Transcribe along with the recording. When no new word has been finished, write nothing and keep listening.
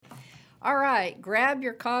All right, grab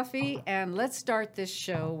your coffee and let's start this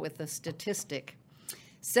show with a statistic.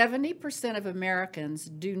 70% of Americans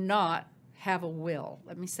do not have a will.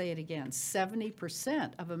 Let me say it again.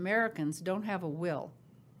 70% of Americans don't have a will.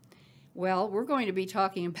 Well, we're going to be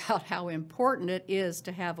talking about how important it is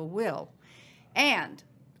to have a will. And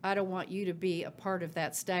I don't want you to be a part of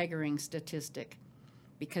that staggering statistic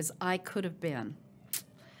because I could have been.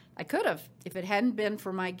 I could have if it hadn't been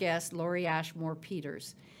for my guest, Attorney-Ashmore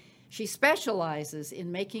Peters. She specializes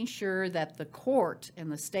in making sure that the court in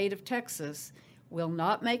the state of Texas will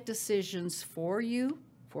not make decisions for you,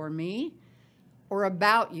 for me, or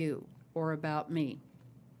about you, or about me.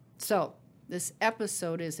 So, this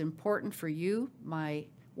episode is important for you, my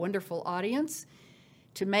wonderful audience,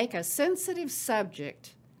 to make a sensitive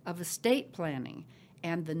subject of estate planning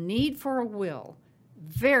and the need for a will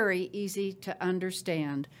very easy to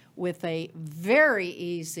understand with a very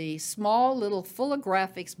easy, small little full of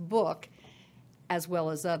graphics book, as well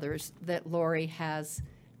as others that Lori has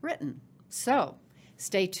written. So,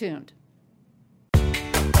 stay tuned.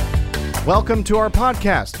 Welcome to our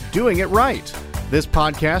podcast, Doing It Right. This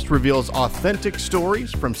podcast reveals authentic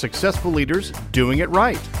stories from successful leaders doing it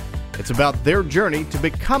right. It's about their journey to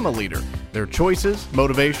become a leader, their choices,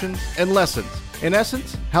 motivations, and lessons. In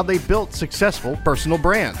essence, how they built successful personal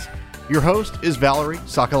brands. Your host is Valerie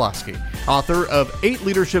Sokolowski, author of 8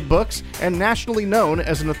 leadership books and nationally known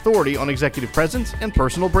as an authority on executive presence and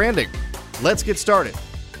personal branding. Let's get started.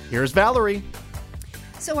 Here's Valerie.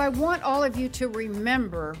 So I want all of you to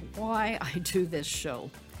remember why I do this show.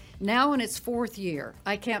 Now in its 4th year,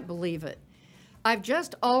 I can't believe it. I've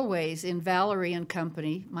just always, in Valerie and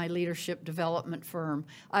Company, my leadership development firm,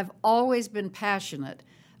 I've always been passionate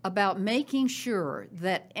about making sure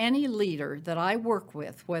that any leader that I work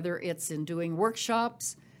with, whether it's in doing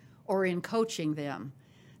workshops or in coaching them,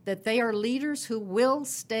 that they are leaders who will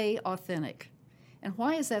stay authentic. And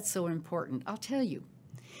why is that so important? I'll tell you.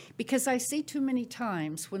 Because I see too many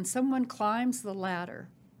times when someone climbs the ladder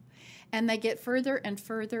and they get further and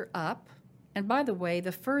further up, and by the way,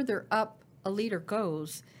 the further up a leader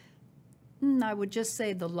goes, I would just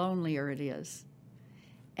say the lonelier it is.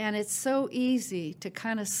 And it's so easy to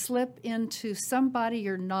kind of slip into somebody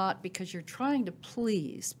you're not because you're trying to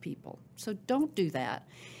please people. So don't do that.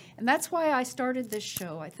 And that's why I started this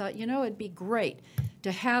show. I thought, it'd be great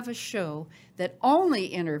to have a show that only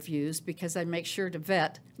interviews, because I make sure to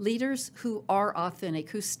vet, leaders who are authentic,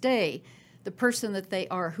 who stay the person that they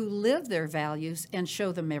are, who live their values and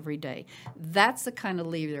show them every day. That's the kind of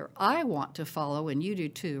leader I want to follow, and you do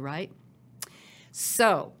too, right?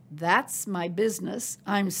 So that's my business.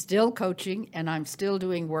 I'm still coaching, and I'm still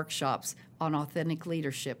doing workshops on authentic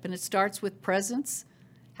leadership. And it starts with presence,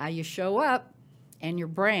 how you show up, and your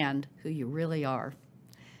brand, who you really are.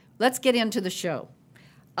 Let's get into the show.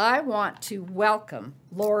 I want to welcome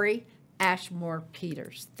Attorney-Ashmore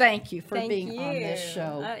Peters. Thank you for being on this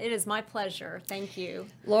show. It is my pleasure. Thank you.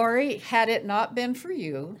 Lori, had it not been for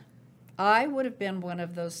you, I would have been one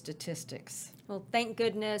of those statistics. Well, thank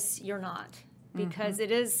goodness you're not. Because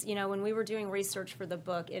it is, when we were doing research for the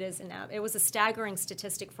book, it was a staggering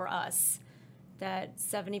statistic for us that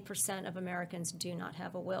 70% of Americans do not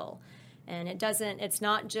have a will. And it's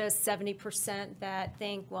not just 70% that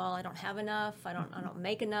think, well, I don't have enough, I don't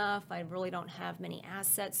make enough, I really don't have many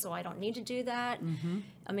assets, so I don't need to do that.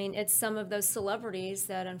 I mean, it's some of those celebrities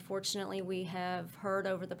that unfortunately we have heard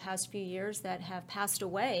over the past few years that have passed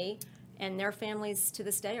away, and their families to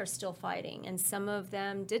this day are still fighting, and some of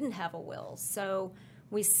them didn't have a will. So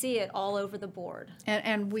we see it all over the board.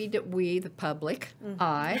 And we, the public,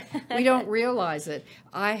 we don't realize it.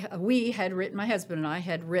 My husband and I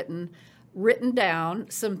had written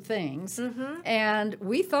down some things, and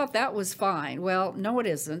we thought that was fine. Well, no, it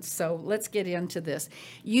isn't, so let's get into this.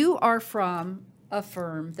 You are from a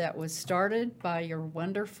firm that was started by your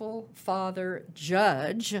wonderful father,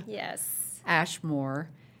 Judge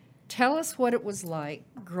Ashmore. Tell us what it was like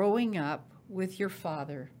growing up with your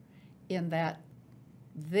father in that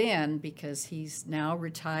then, because he's now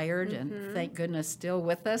retired and thank goodness still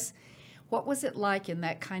with us. What was it like in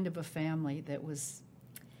that kind of a family that was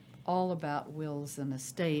all about wills and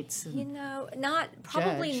estates? And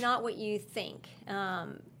probably not what you think.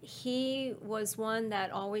 He was one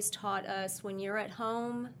that always taught us when you're at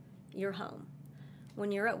home, you're home.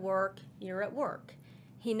 When you're at work, you're at work.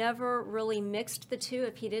 He never really mixed the two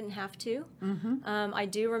if he didn't have to. I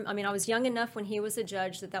was young enough when he was a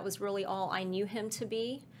judge that was really all I knew him to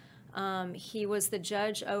be. He was the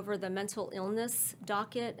judge over the mental illness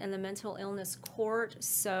docket and the mental illness court.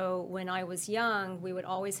 So when I was young, we would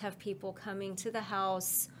always have people coming to the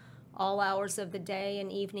house all hours of the day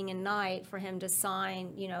and evening and night for him to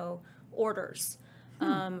sign, orders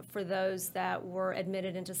for those that were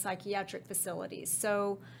admitted into psychiatric facilities.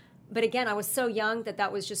 So, but again, I was so young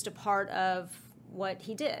that was just a part of what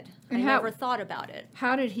he did. And I never thought about it.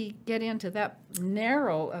 How did he get into that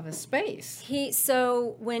narrow of a space?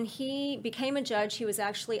 So when he became a judge, he was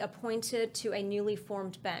actually appointed to a newly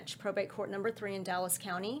formed bench, Probate Court Number 3 in Dallas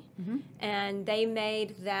County, and they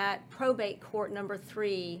made that Probate Court Number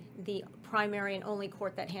 3 the primary and only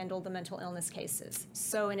court that handled the mental illness cases.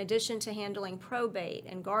 So in addition to handling probate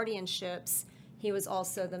and guardianships, he was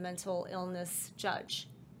also the mental illness judge.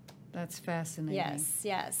 That's fascinating.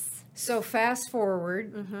 Yes. So fast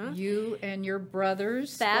forward, you and your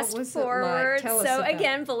brothers. Fast what was forward. It like? Tell us so about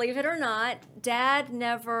again, believe it or not, Dad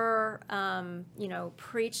never,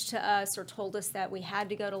 preached to us or told us that we had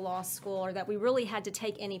to go to law school or that we really had to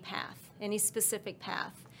take any path, any specific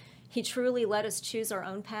path. He truly let us choose our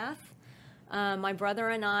own path. My brother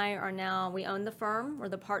and I we own the firm. We're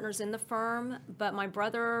the partners in the firm, but my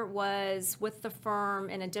brother was with the firm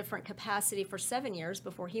in a different capacity for 7 years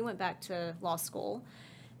before he went back to law school.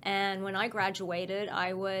 And when I graduated,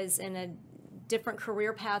 I was in a different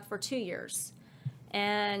career path for 2 years.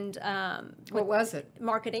 And what was it?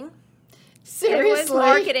 Marketing. Seriously? It was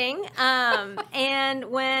marketing. And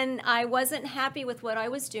when I wasn't happy with what I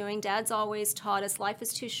was doing, Dad's always taught us life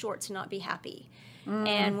is too short to not be happy.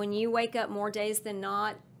 And when you wake up more days than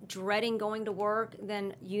not dreading going to work,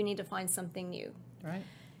 then you need to find something new. Right.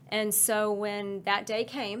 And so when that day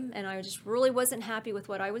came and I just really wasn't happy with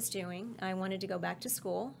what I was doing, I wanted to go back to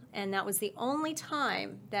school. And that was the only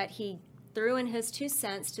time that he threw in his 2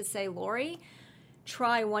 cents to say, Lori,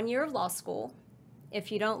 try 1 year of law school.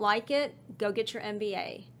 If you don't like it, go get your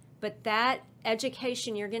MBA. But that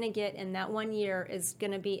education you're going to get in that 1 year is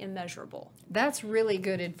going to be immeasurable. That's really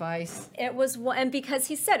good advice. It was, and because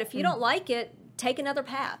he said, if you don't like it, take another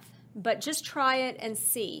path. But just try it and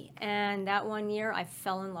see. And that 1 year, I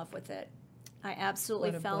fell in love with it. I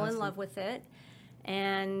absolutely fell in love with it.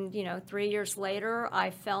 And, 3 years later,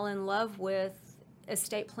 I fell in love with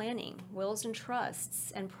estate planning, wills and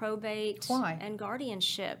trusts, and probate. Why? And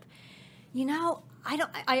guardianship.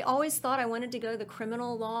 I always thought I wanted to go the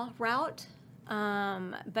criminal law route.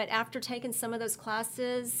 But after taking some of those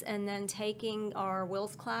classes and then taking our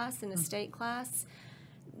wills class and estate class,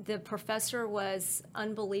 the professor was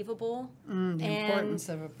unbelievable. The importance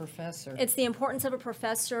of a professor. It's the importance of a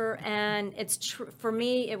professor, and for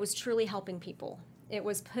me, it was truly helping people. It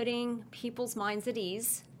was putting people's minds at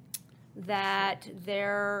ease that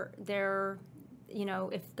they're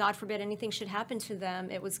if God forbid anything should happen to them,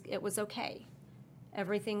 it was okay.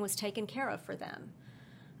 Everything was taken care of for them.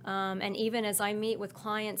 And even as I meet with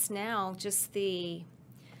clients now, just the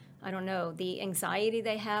anxiety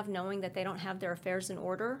they have knowing that they don't have their affairs in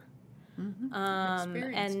order.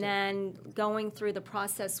 And then going through the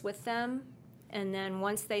process with them. And then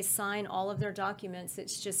once they sign all of their documents,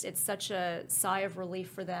 it's such a sigh of relief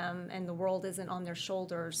for them, and the world isn't on their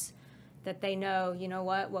shoulders, that they know,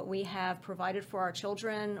 what we have provided for our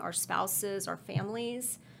children, our spouses, our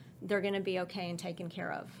families, they're going to be okay and taken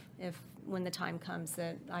care of when the time comes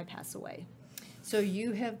that I pass away. So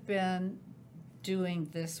you have been doing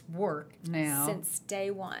this work now since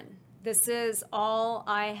day one. This is all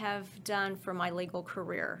I have done for my legal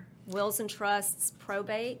career: wills and trusts,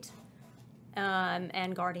 probate,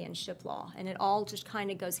 and guardianship law, and it all just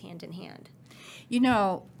kind of goes hand in hand.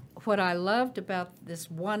 What I loved about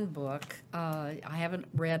this one book, I haven't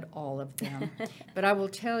read all of them, but I will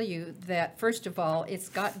tell you that, first of all, it's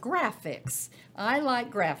got graphics. I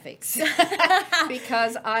like graphics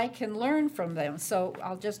because I can learn from them. So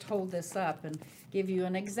I'll just hold this up and give you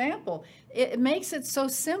an example. It makes it so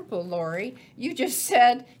simple, Lori. You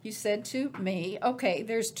said to me, okay,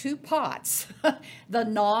 there's 2 pots, the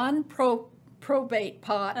non-probate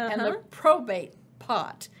pot and the probate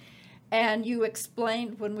pot. And you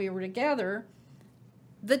explained when we were together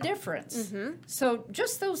the difference. So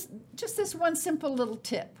just this one simple little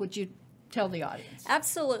tip, would you tell the audience?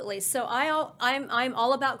 Absolutely. So I'm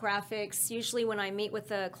all about graphics. Usually when I meet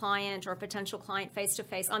with a client or a potential client face to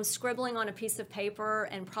face, I'm scribbling on a piece of paper,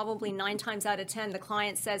 and probably 9 times out of 10 the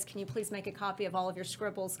client says, "Can you please make a copy of all of your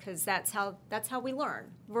scribbles?" Because that's how we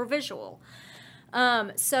learn. We're visual.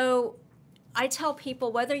 So I tell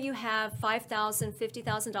people, whether you have $5,000,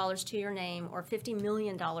 $50,000 to your name or $50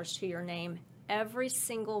 million to your name, every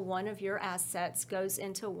single one of your assets goes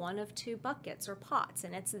into one of 2 buckets or pots,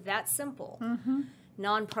 and it's that simple.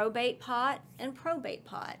 Non-probate pot and probate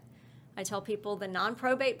pot. I tell people the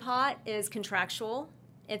non-probate pot is contractual.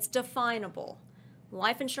 It's definable.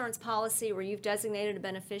 Life insurance policy where you've designated a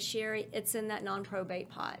beneficiary, it's in that non-probate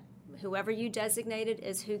pot. Whoever you designated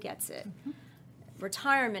is who gets it.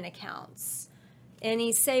 retirement accounts,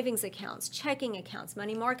 any savings accounts, checking accounts,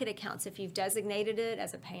 money market accounts. If you've designated it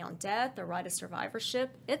as a pay on death or right of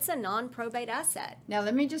survivorship, it's a non-probate asset. Now,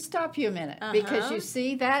 let me just stop you a minute, because you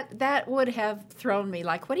see, that would have thrown me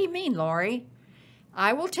like, what do you mean, Lori?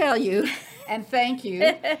 I will tell you, and thank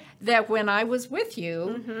you, that when I was with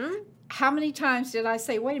you, how many times did I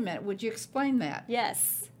say, wait a minute, would you explain that?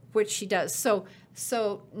 Yes. Which she does.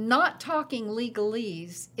 So not talking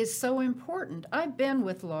legalese is so important. I've been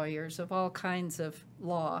with lawyers of all kinds of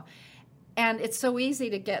law, and it's so easy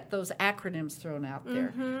to get those acronyms thrown out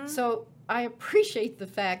there. So I appreciate the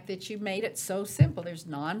fact that you made it so simple. There's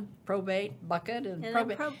non-probate bucket and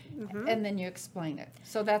probate, and then you explain it.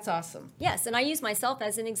 So that's awesome. Yes, and I use myself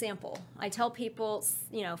as an example. I tell people,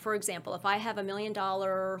 for example, if I have $1 million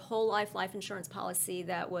whole life insurance policy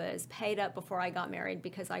that was paid up before I got married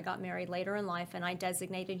because I got married later in life, and I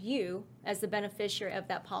designated you as the beneficiary of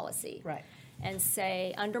that policy. Right. And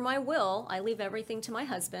say, under my will, I leave everything to my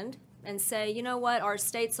husband, and say, you know what, our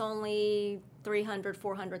estate's only $300,000,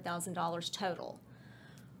 $400,000 total.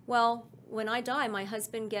 Well, when I die, my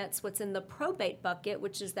husband gets what's in the probate bucket,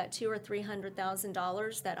 which is that $200,000 or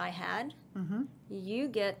 $300,000 that I had. You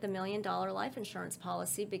get the $1 million life insurance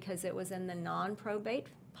policy because it was in the non-probate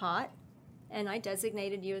pot, and I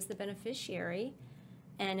designated you as the beneficiary,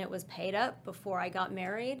 and it was paid up before I got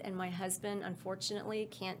married, and my husband, unfortunately,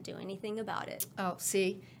 can't do anything about it. Oh,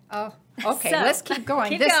 see? Oh, okay, So, let's keep going.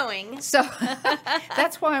 keep going. So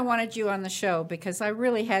that's why I wanted you on the show, because I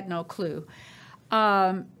really had no clue.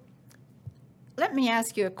 Let me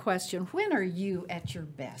ask you a question. When are you at your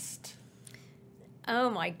best? Oh,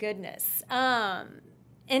 my goodness.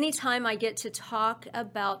 Anytime I get to talk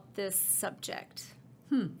about this subject.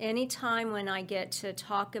 Anytime when I get to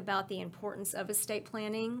talk about the importance of estate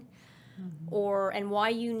planning, and why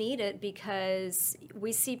you need it, because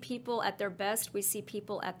we see people at their best, we see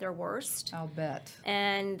people at their worst. I'll bet.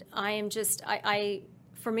 And I am just,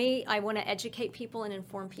 for me, I want to educate people and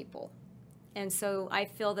inform people. And so I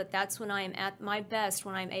feel that that's when I am at my best,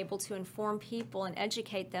 when I'm able to inform people and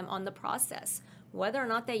educate them on the process. Whether or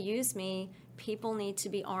not they use me, people need to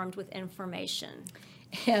be armed with information.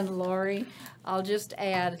 And Lori, I'll just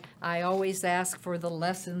add, I always ask for the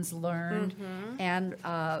lessons learned and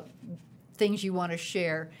things you want to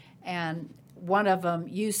share. And one of them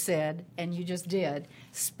you said, and you just did,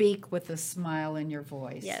 speak with a smile in your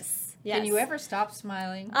voice. Yes. Can you ever stop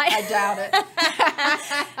smiling? I doubt it.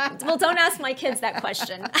 Well, don't ask my kids that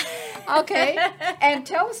question. Okay. And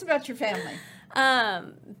tell us about your family.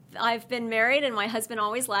 I've been married, and my husband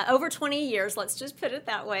always over 20 years, let's just put it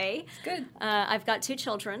that way. Good. I've got 2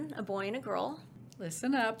 children, a boy and a girl.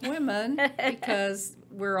 Listen up, women, because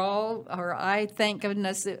we're all, or I thank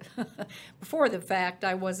goodness, before the fact,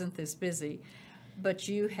 I wasn't this busy. But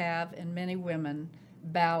you have, and many women,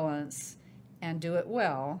 balance and do it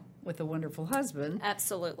well with a wonderful husband.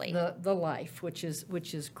 Absolutely. The life, which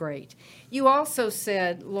is great. You also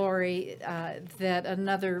said, Lori, that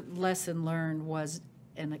another lesson learned was,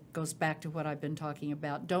 and it goes back to what I've been talking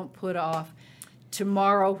about, don't put off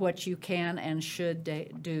tomorrow what you can and should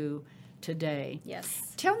do today.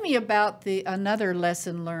 Yes. Tell me about another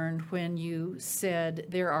lesson learned when you said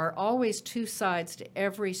there are always 2 sides to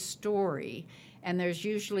every story, and there's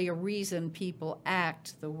usually a reason people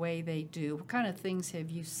act the way they do. What kind of things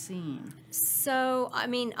have you seen? So, I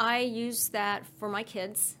mean, I use that for my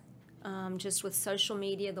kids, just with social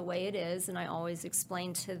media the way it is, and I always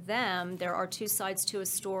explain to them there are 2 sides to a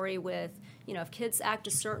story with, if kids act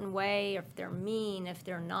a certain way, if they're mean, if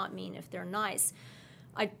they're not mean, if they're nice.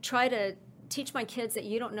 I try to teach my kids that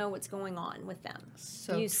you don't know what's going on with them.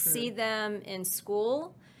 So you true. see them in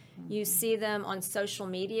school, you see them on social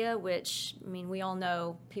media, which, I mean, we all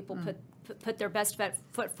know people put their best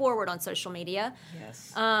foot forward on social media.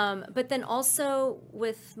 Yes. But then also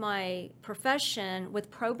with my profession,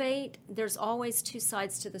 with probate, there's always 2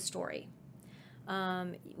 sides to the story.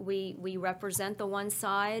 We represent the one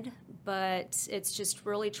side, but it's just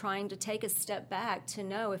really trying to take a step back to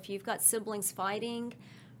know if you've got siblings fighting.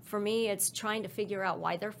 For me, it's trying to figure out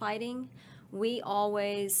why they're fighting. We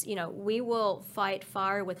always, we will fight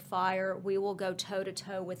fire with fire. We will go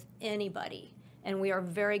toe-to-toe with anybody, and we are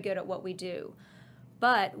very good at what we do.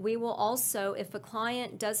 But we will also, if a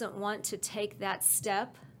client doesn't want to take that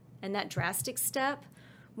step and that drastic step,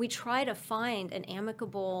 we try to find an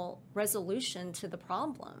amicable resolution to the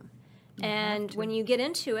problem. And when you get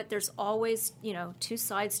into it, there's always, 2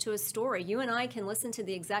 sides to a story. You and I can listen to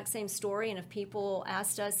the exact same story, and if people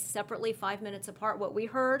asked us separately 5 minutes apart what we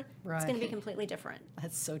heard, it's going to be completely different.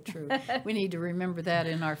 That's so true. We need to remember that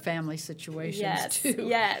in our family situations, too.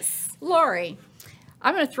 Yes. Lori,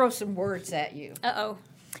 I'm going to throw some words at you. Uh-oh.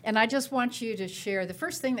 And I just want you to share the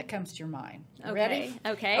first thing that comes to your mind. Okay. Ready?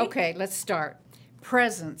 Okay. Okay, let's start.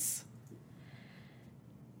 Presence.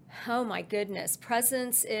 Oh, my goodness.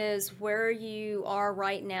 Presence is where you are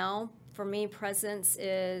right now. For me, presence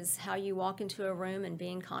is how you walk into a room and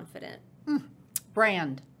being confident.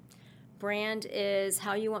 Brand. Brand is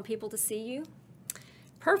how you want people to see you.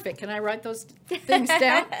 Perfect. Can I write those things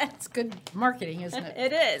down? It's good marketing, isn't it?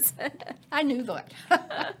 It is. I knew that.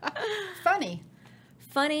 Funny.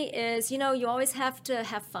 Funny is, you always have to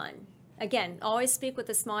have fun. Again, always speak with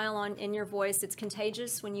a smile in your voice. It's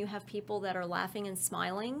contagious when you have people that are laughing and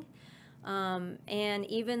smiling. And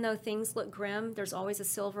even though things look grim, there's always a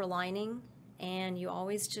silver lining, and you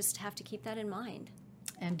always just have to keep that in mind.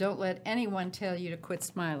 And don't let anyone tell you to quit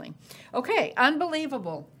smiling. Okay,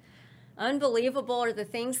 unbelievable. Unbelievable are the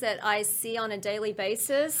things that I see on a daily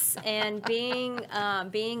basis, and being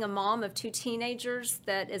a mom of 2 teenagers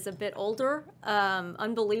that is a bit older,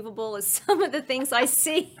 unbelievable is some of the things I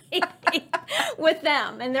see with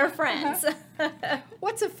them and their friends.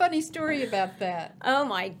 What's a funny story about that? Oh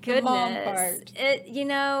my goodness! The mom part.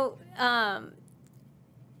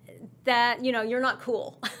 That you're not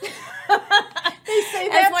cool. They say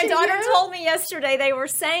that As my to daughter you? told me yesterday, they were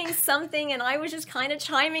saying something, and I was just kind of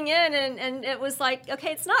chiming in, and it was like,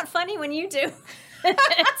 okay, it's not funny when you do. I'm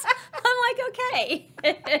like, okay.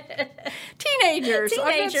 Teenagers.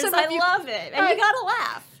 I love it, and you got to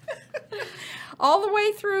laugh. All the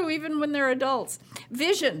way through, even when they're adults.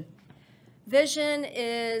 Vision. Vision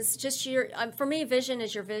is just for me, vision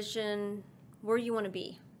is your vision where you want to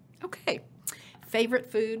be. Okay.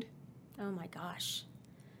 Favorite food? Oh my gosh.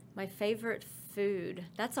 My favorite food.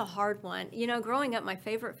 That's a hard one. Growing up, my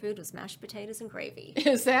favorite food was mashed potatoes and gravy.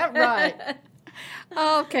 Is that right?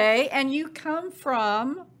 Okay. And you come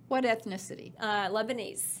from what ethnicity?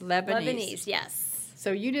 Lebanese. Lebanese. Yes.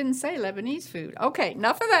 So you didn't say Lebanese food. Okay,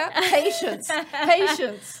 enough of that. Patience.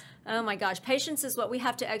 Patience. Oh my gosh. Patience is what we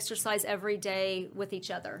have to exercise every day with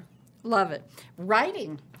each other. Love it.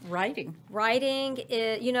 Writing. Writing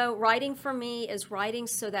for me is writing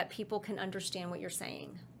so that people can understand what you're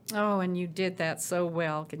saying. Oh, and you did that so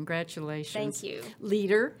well. Congratulations. Thank you.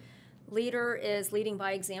 Leader. Leader is leading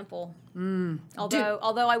by example. Although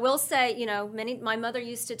I will say, my mother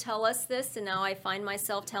used to tell us this, and now I find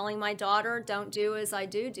myself telling my daughter, don't do as I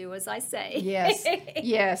do as I say. Yes,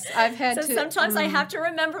 yes. I've had so to. Sometimes I have to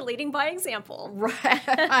remember leading by example. Right.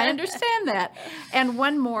 I understand that. And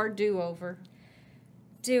one more, do-over.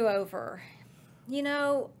 Do-over.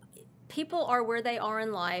 People are where they are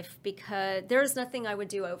in life because there's nothing I would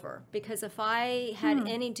do over. Because if I had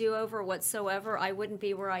any do-over whatsoever, I wouldn't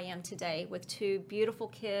be where I am today with 2 beautiful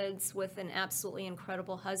kids, with an absolutely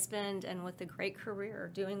incredible husband, and with a great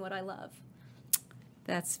career doing what I love.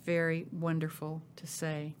 That's very wonderful to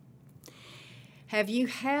say. Have you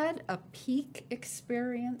had a peak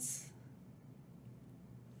experience?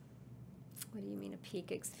 What do you mean a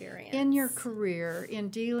peak experience? In your career, in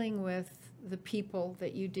dealing with the people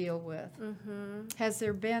that you deal with, has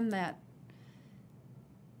there been that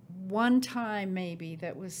one time maybe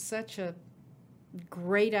that was such a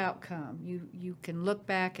great outcome? You can look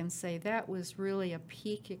back and say that was really a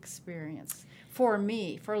peak experience for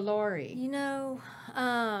me, for Lori.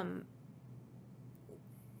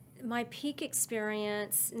 My peak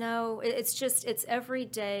experience, no, it's every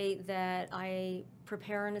day that I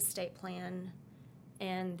prepare an estate plan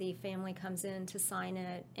and the family comes in to sign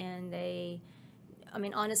it, and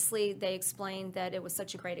honestly, they explained that it was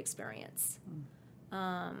such a great experience.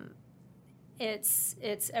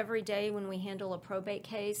 It's every day when we handle a probate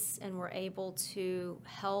case and we're able to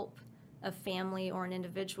help a family or an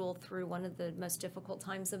individual through one of the most difficult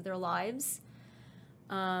times of their lives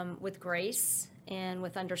with grace and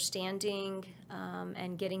with understanding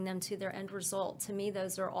and getting them to their end result. To me,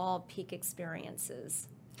 those are all peak experiences.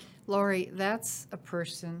 Lori, that's a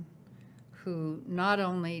person who not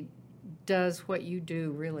only does what you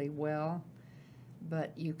do really well,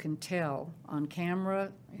 but you can tell on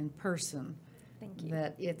camera, in person, Thank you.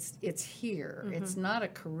 that it's here. It's not a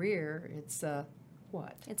career. It's a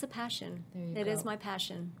what? It's a passion. There you It go. is my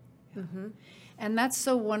passion. And that's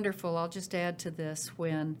so wonderful. I'll just add to this,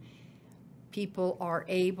 when people are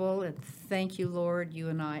able, and thank you, Lord, you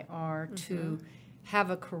and I are, to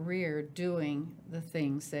have a career doing the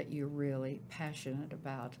things that you're really passionate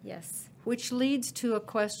about. Yes. Which leads to a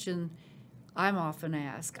question I'm often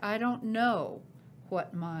asked. I don't know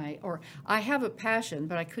what I have a passion,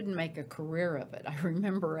 but I couldn't make a career of it. I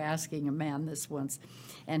remember asking a man this once,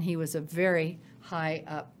 and he was a very high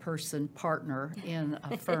up partner in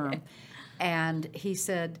a firm. And he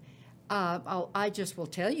said, I just will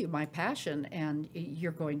tell you my passion, and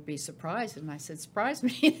you're going to be surprised. And I said, surprise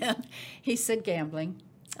me. And he said, gambling.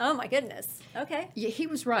 Oh, my goodness. Okay. Yeah, he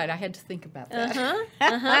was right. I had to think about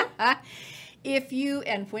that. If you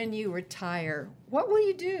and when you retire, what will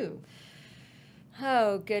you do?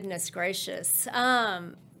 Oh, goodness gracious. I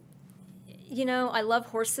love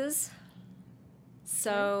horses.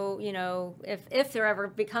 So, if there ever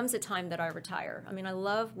becomes a time that I retire, I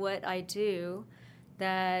love what I do,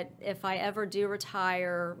 that if I ever do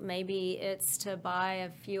retire, maybe it's to buy a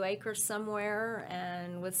few acres somewhere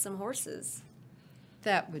and with some horses.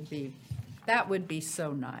 That would be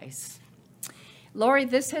so nice. Lori,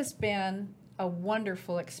 this has been a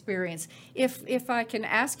wonderful experience. If I can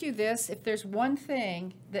ask you this, if there's one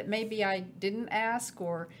thing that maybe I didn't ask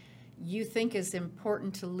or you think is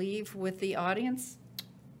important to leave with the audience,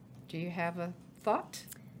 do you have a thought?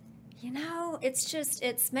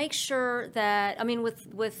 It's make sure that,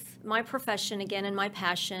 with my profession again and my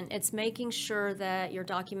passion, it's making sure that your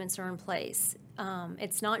documents are in place.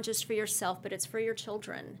 It's not just for yourself, but it's for your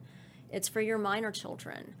children. It's for your minor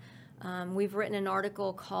children. We've written an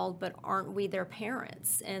article called "But Aren't We Their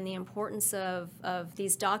Parents?" and the importance of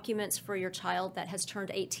these documents for your child that has turned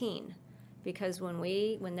 18. Because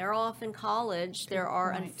when they're off in college, there are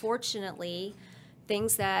unfortunately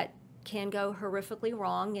things that can go horrifically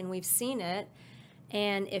wrong, and we've seen it.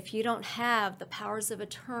 And if you don't have the powers of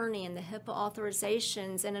attorney and the HIPAA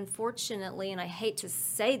authorizations, and unfortunately, and I hate to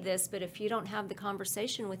say this, but if you don't have the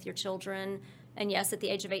conversation with your children, and yes, at the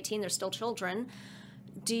age of 18, they're still children,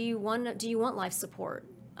 do you want life support?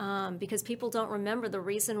 Because people don't remember the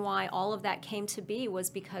reason why all of that came to be was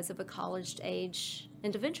because of a college-age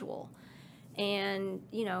individual. And,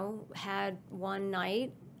 had one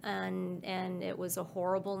night, and it was a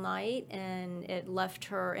horrible night, and it left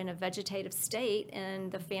her in a vegetative state,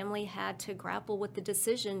 and the family had to grapple with the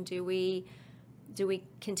decision: do we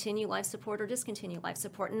continue life support or discontinue life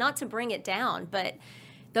support? Not to bring it down, but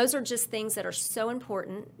those are just things that are so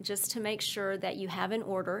important, just to make sure that you have an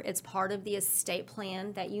order. It's part of the estate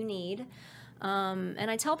plan that you need. And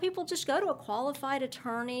I tell people, just go to a qualified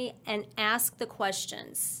attorney and ask the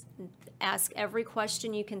questions. Ask every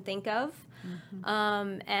question you can think of.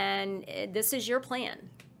 And this is your plan.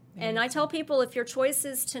 And I tell people, if your choice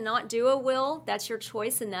is to not do a will, that's your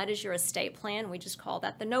choice, and that is your estate plan. We just call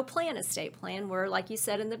that the no-plan estate plan, where, like you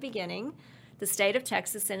said in the beginning, the state of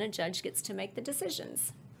Texas and a judge gets to make the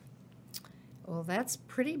decisions. Well, that's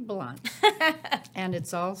pretty blunt. And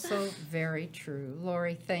it's also very true.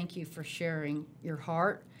 Lori, thank you for sharing your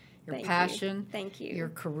heart, your passion, your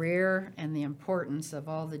career, and the importance of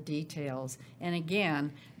all the details. And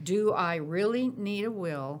again, do I really need a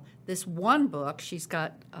will? This one book, she's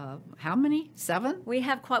got how many? 7? We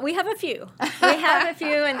have a few. We have a few,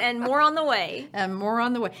 and more on the way. And more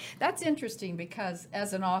on the way. That's interesting because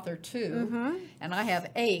as an author too, and I have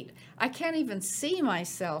 8, I can't even see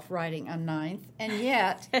myself writing a 9th, and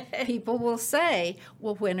yet people will say,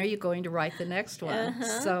 well, when are you going to write the next one?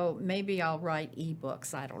 So maybe I'll write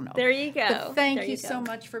ebooks. I don't know. There you go. But thank you so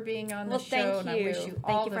much for being on the show, and I wish you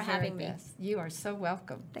all the very best. You are so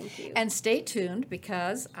welcome. Thank you. And stay tuned,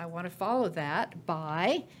 because I want to follow that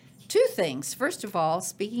by 2 things. First of all,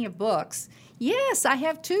 speaking of books, yes, I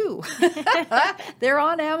have 2. They're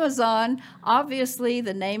on Amazon. Obviously,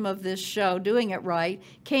 the name of this show, Doing It Right,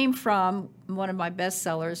 came from one of my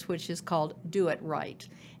bestsellers, which is called Do It Right.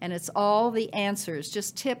 And it's all the answers,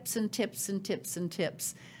 just tips and tips and tips and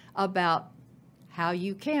tips about how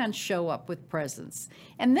you can show up with presence.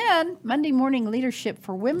 And then Monday Morning Leadership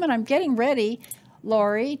for Women, I'm getting ready,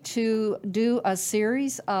 Lori, to do a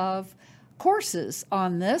series of courses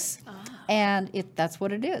on this, and that's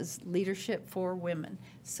what it is, Leadership for Women.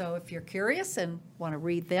 So if you're curious and want to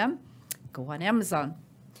read them, go on Amazon.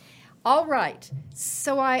 All right,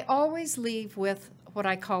 so I always leave with what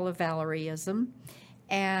I call a Valerieism,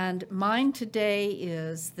 and mine today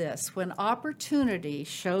is this: when opportunity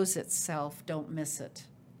shows itself, don't miss it.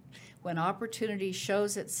 When opportunity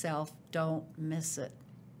shows itself, don't miss it.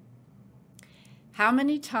 How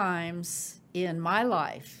many times in my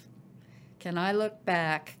life can I look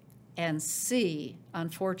back and see,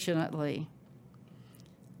 unfortunately,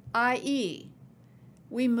 i.e.,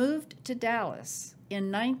 we moved to Dallas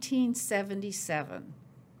in 1977.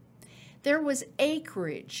 There was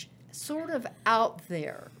acreage sort of out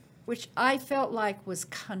there, which I felt like was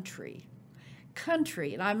country,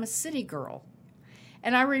 and I'm a city girl.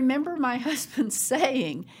 And I remember my husband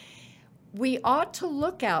saying, we ought to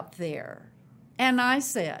look out there. And I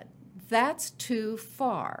said, that's too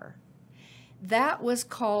far. That was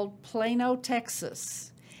called Plano,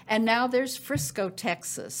 Texas. And now there's Frisco,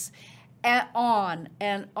 Texas. and on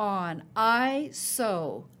and on. I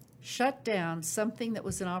so shut down something that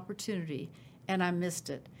was an opportunity, and I missed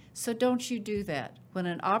it. So don't you do that. When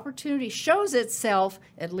an opportunity shows itself,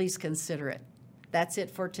 at least consider it. That's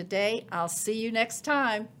it for today. I'll see you next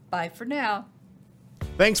time. Bye for now.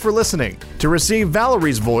 Thanks for listening. To receive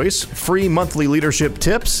Valerie's voice, free monthly leadership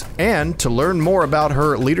tips, and to learn more about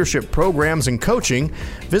her leadership programs and coaching,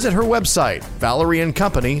 visit her website,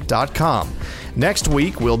 valerieandcompany.com. Next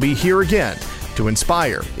week, we'll be here again to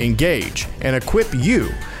inspire, engage, and equip you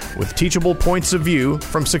with teachable points of view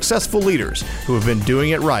from successful leaders who have been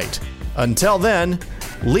doing it right. Until then,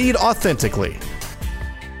 lead authentically.